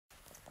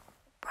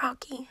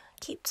Brocky,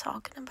 keep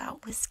talking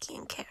about whiskey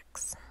and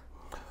kicks.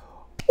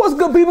 What's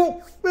good,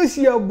 people? It's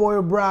your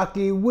boy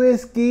Brocky,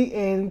 Whiskey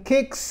and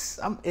Kicks.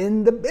 I'm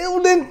in the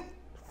building,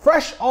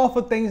 fresh off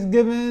of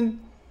Thanksgiving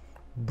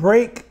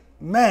break.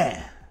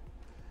 Man,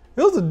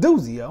 it was a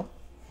doozy, yo.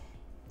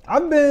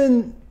 I've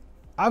been,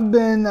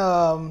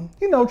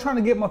 trying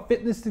to get my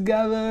fitness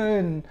together,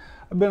 and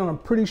I've been on a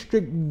pretty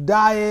strict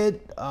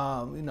diet.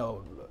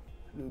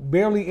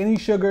 Barely any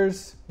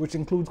sugars, which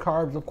includes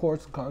carbs, of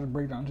course. Carbs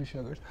break down to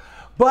sugars.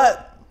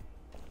 But,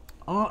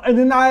 and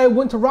then I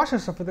went to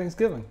Rochester for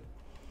Thanksgiving.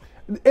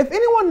 If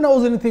anyone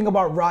knows anything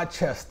about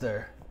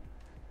Rochester,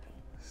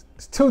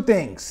 it's two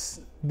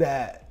things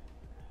that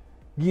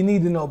you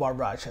need to know about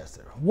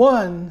Rochester.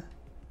 One,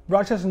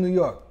 Rochester, New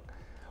York.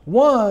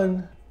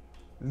 One,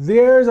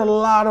 there's a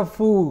lot of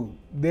food.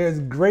 There's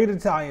great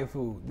Italian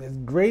food. There's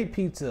great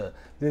pizza.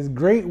 There's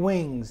great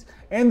wings.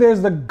 And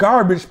there's the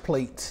garbage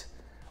plate,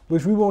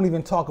 which we won't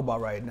even talk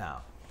about right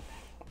now.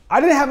 I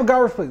didn't have a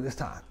garbage plate this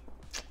time.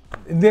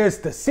 And there's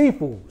the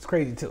seafood. It's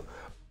crazy too.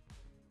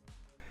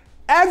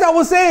 As I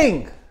was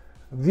saying,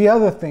 the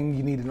other thing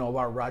you need to know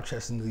about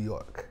Rochester, New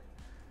York.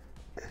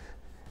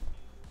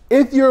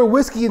 If you're a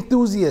whiskey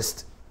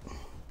enthusiast, if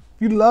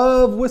you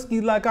love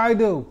whiskey like I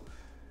do,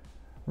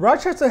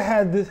 Rochester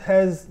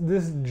has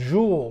this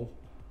jewel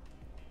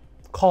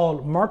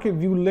called Market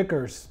View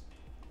Liquors.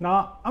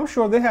 Now, I'm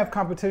sure they have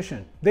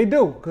competition. They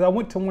do, because I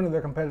went to one of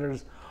their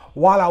competitors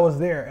while I was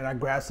there and I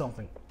grabbed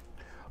something.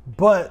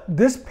 But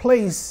this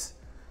place,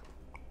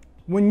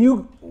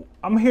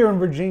 I'm here in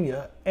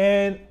Virginia,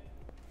 and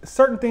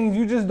certain things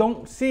you just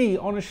don't see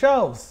on the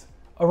shelves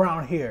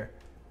around here.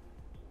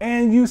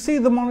 And you see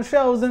them on the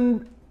shelves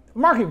in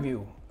Market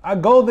View. I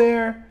go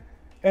there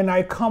and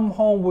I come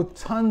home with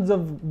tons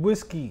of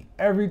whiskey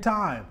every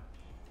time.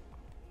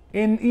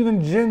 And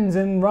even gins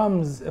and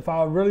rums if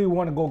I really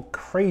want to go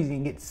crazy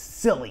and get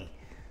silly.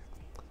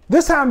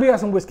 This time we got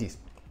some whiskeys.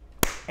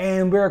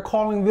 And we're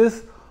calling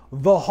this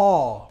The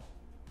Hall.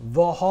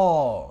 The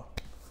Hall.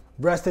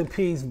 Rest in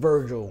peace,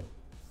 Virgil.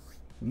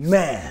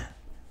 Man.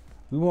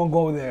 We won't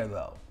go there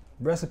though.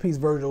 Rest in peace,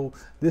 Virgil.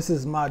 This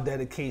is my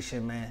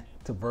dedication, man,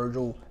 to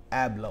Virgil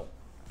Abloh.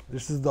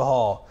 This is The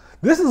Hall.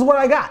 This is what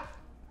I got.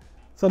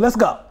 So let's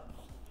go.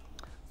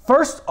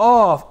 First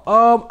off,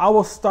 I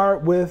will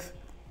start with,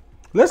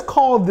 let's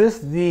call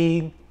this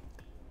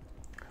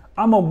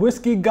I'm a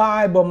whiskey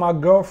guy, but my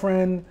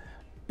girlfriend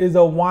is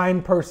a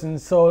wine person,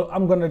 so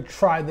I'm gonna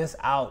try this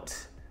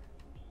out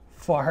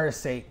for her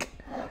sake.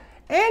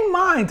 And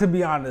mine, to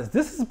be honest.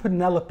 This is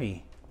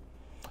Penelope.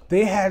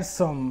 They had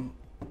some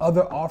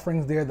other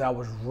offerings there that I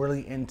was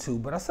really into,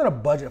 but I set a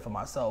budget for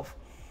myself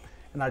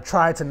and I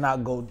tried to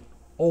not go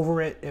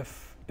over it.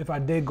 If I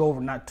did go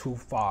over, not too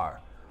far.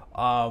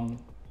 But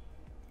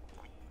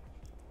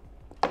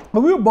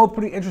we were both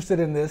pretty interested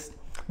in this.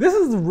 This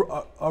is a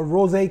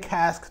rosé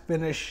cask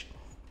finish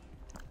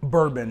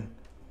bourbon,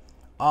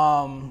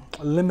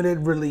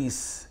 limited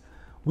release.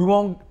 We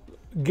won't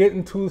get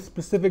into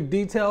specific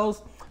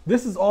details.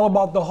 This is all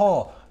about the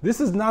Hall.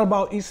 This is not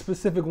about each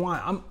specific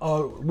wine.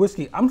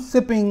 Whiskey. I'm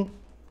sipping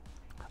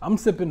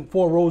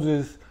Four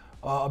Roses,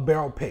 a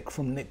barrel pick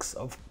from Nick's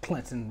of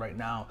Clinton right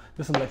now,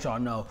 just to let y'all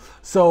know.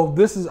 So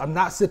I'm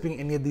not sipping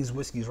any of these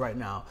whiskeys right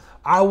now.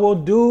 I will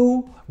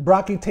do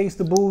Brocky Taste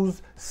the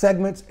Booze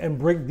segments and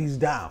break these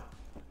down.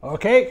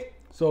 Okay?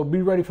 So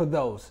be ready for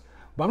those.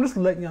 But I'm just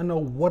letting y'all know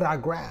what I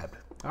grabbed.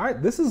 All right,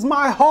 this is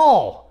my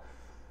haul.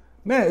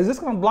 Man, is this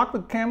gonna block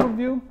the camera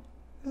view?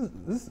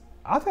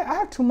 I think I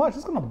have too much.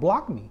 It's gonna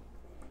block me.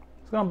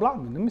 It's gonna block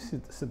me. Let me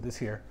sit this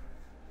here.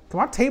 To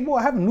my table,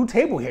 I have a new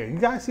table here. You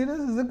guys see this?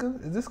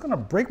 Is this gonna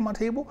break my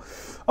table?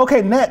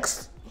 Okay,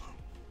 next,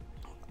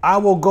 I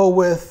will go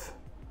with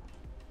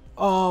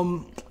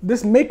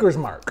this Maker's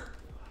Mark.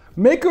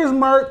 Maker's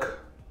Mark,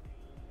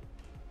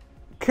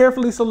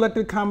 carefully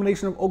selected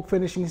combination of oak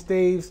finishing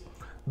staves,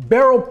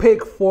 barrel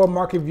pick for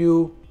Market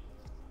View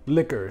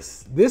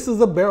Liquors. This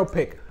is a barrel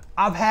pick.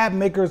 I've had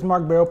Maker's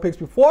Mark barrel picks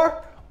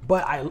before,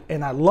 but I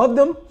love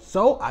them,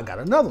 so I got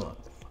another one.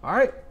 All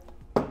right.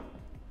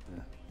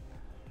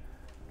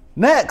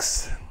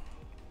 Next,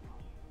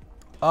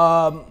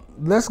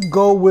 let's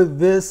go with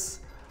this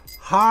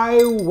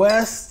High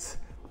West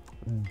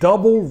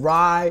Double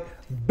Rye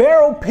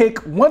barrel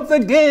pick once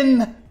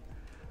again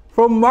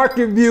from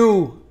Market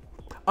View.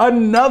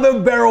 Another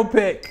barrel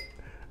pick.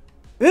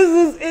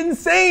 This is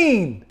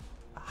insane.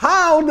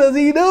 How does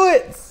he do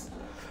it?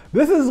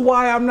 This is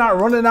why I'm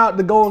not running out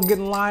to go and get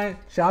in line.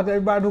 Shout out to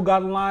everybody who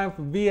got in line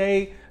for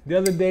VA the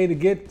other day to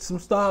get some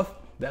stuff.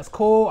 That's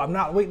cool. I'm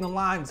not waiting in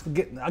line.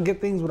 I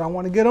get things when I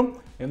want to get them.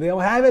 If they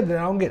don't have it, then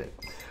I don't get it.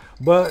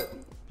 But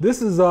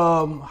this is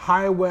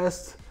High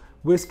West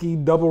Whiskey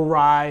Double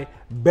Rye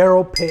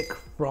barrel pick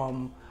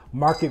from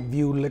Market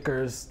View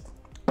Liquors.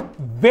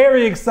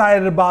 Very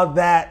excited about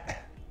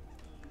that.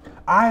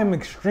 I am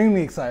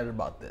extremely excited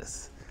about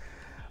this.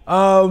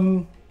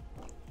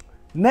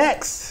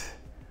 Next,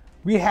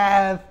 we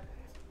have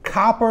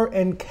Copper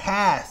and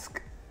Cask.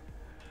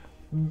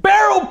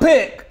 Barrel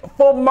pick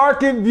for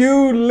Market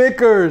View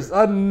Liquors.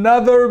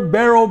 Another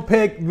barrel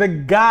pick. The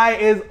guy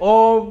is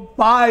on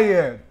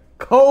fire.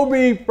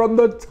 Kobe from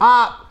the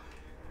top.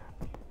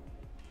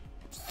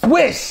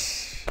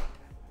 Swish.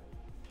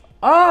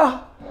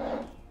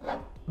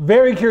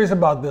 Very curious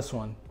about this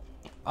one.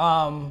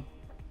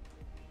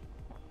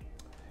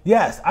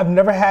 Yes, I've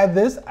never had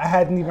this. I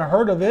hadn't even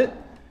heard of it.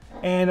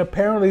 And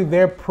apparently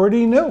they're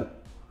pretty new.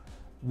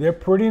 They're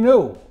pretty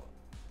new.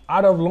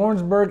 Out of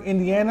Lawrenceburg,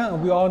 Indiana,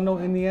 and we all know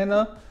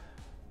Indiana,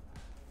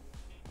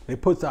 they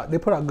put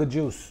out good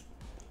juice.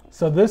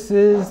 So this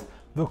is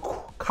the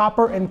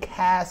Copper and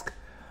Cask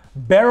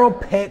Barrel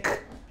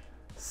Pick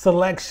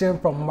selection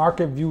from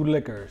Market View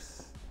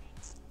Liquors.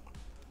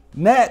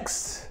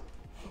 Next,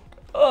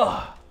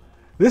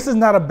 this is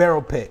not a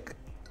barrel pick,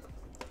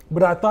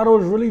 but I thought it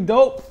was really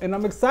dope, and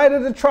I'm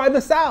excited to try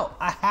this out.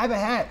 I haven't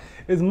had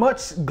as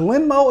much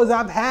Glenmo as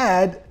I've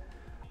had.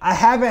 I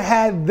haven't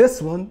had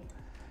this one.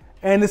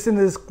 And it's in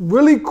this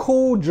really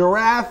cool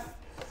giraffe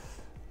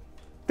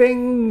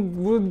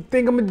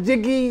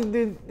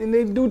thingamajiggy, and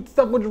they do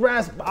stuff with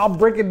giraffes. I'll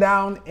break it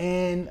down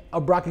in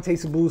a Brocky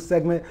Taste of Blues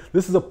segment.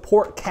 This is a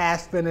port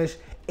cask finish,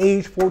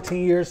 aged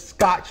 14 years,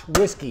 Scotch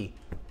whiskey.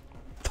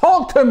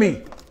 Talk to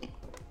me.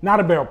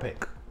 Not a barrel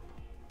pick.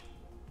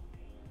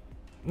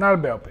 Not a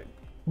barrel pick.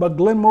 But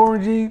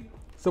Glenmorangie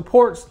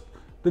supports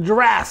the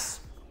giraffes.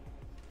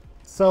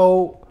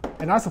 So,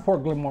 and I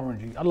support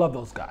Glenmorangie. I love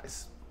those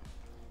guys.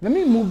 Let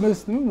me move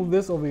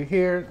this over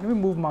here. Let me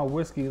move my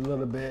whiskey a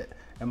little bit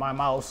and my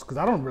mouse, because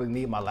I don't really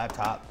need my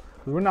laptop.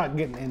 We're not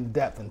getting in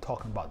depth and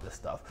talking about this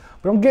stuff.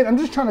 But I'm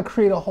just trying to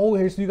create a hole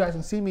here so you guys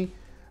can see me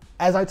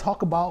as I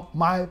talk about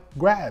my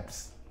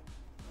grabs.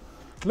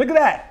 Look at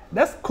that.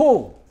 That's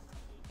cool.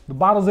 The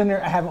bottle's in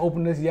there. I haven't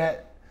opened this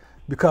yet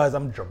because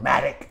I'm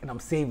dramatic and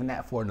I'm saving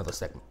that for another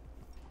segment.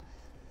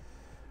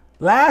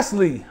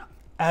 Lastly,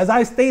 as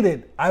I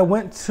stated, I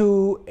went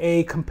to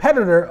a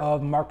competitor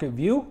of Market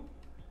View,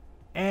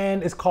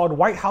 and it's called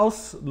White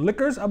House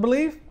Liquors, I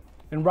believe,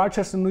 in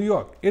Rochester, New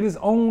York. It is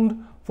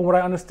owned, from what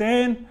I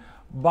understand,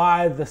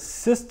 by the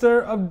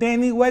sister of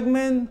Danny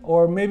Wegman,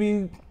 or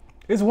maybe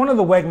it's one of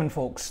the Wegman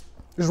folks.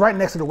 It's right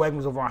next to the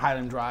Wegmans over on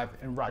Highland Drive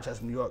in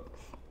Rochester, New York.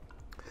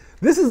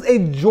 This is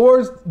a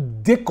George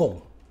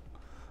Dickel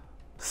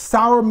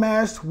sour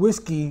mash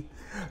whiskey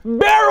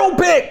barrel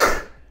pick.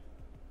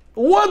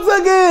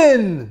 Once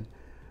again,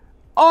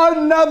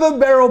 another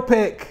barrel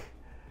pick.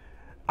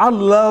 I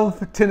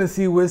love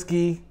Tennessee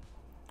whiskey.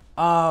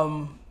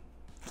 I'm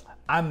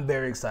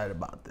very excited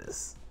about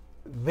this.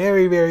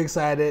 Very, very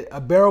excited. A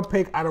barrel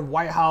pick out of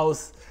White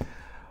House.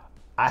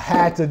 I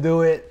had to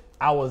do it.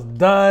 I was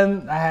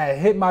done. I had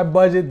hit my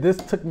budget. This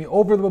took me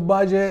over the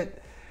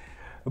budget,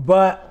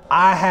 but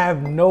I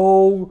have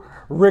no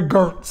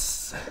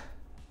regrets.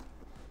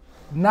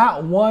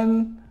 Not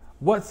one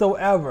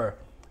whatsoever.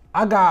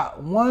 I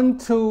got 1,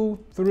 2,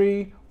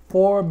 3,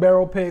 4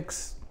 barrel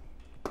picks.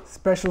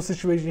 Special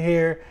situation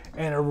here,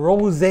 and a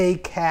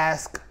rosé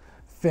cask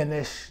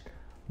finish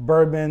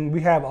bourbon.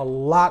 We have a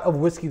lot of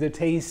whiskey to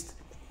taste.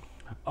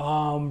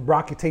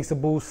 Brocky Taste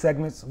of Blues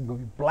segments will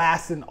be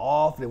blasting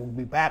off. They will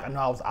be back. I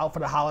know I was out for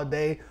the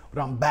holiday,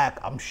 but I'm back.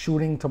 I'm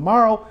shooting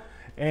tomorrow,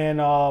 and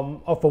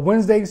for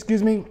Wednesday,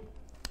 excuse me.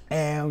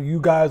 And you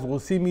guys will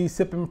see me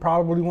sipping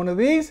probably one of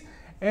these,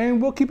 and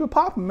we'll keep it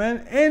popping,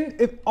 man. And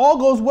if all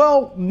goes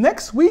well,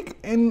 next week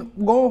and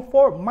going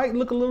forward might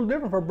look a little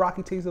different for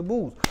Brocky Taste of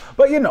Booze.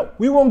 But you know,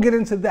 we won't get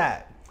into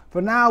that.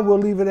 For now, we'll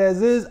leave it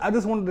as is. I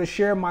just wanted to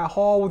share my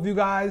haul with you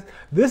guys.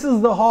 This is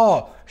the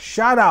haul.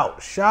 Shout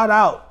out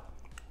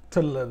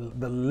to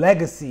the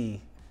legacy,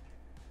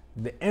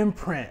 the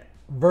imprint,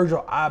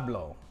 Virgil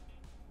Abloh.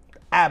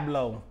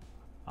 Abloh.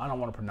 I don't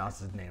want to pronounce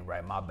his name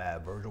right. My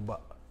bad, Virgil. But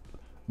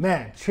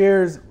man,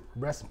 cheers.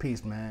 Rest in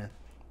peace, man.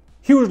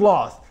 Huge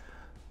loss.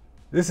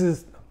 This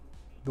is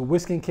the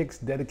Whiskey and Kicks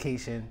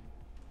dedication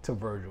to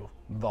Virgil,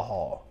 the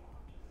haul.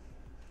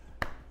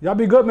 Y'all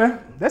be good, man.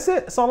 That's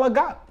it. That's all I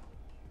got.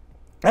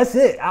 That's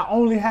it. I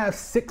only have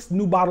 6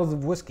 new bottles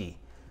of whiskey.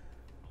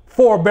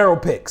 4 barrel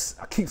picks.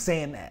 I keep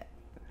saying that.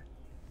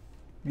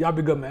 Y'all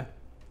be good, man.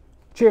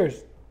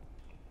 Cheers.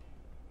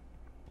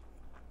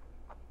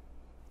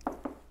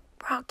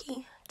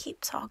 Brocky, keep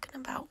talking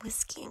about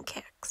whiskey and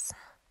kicks.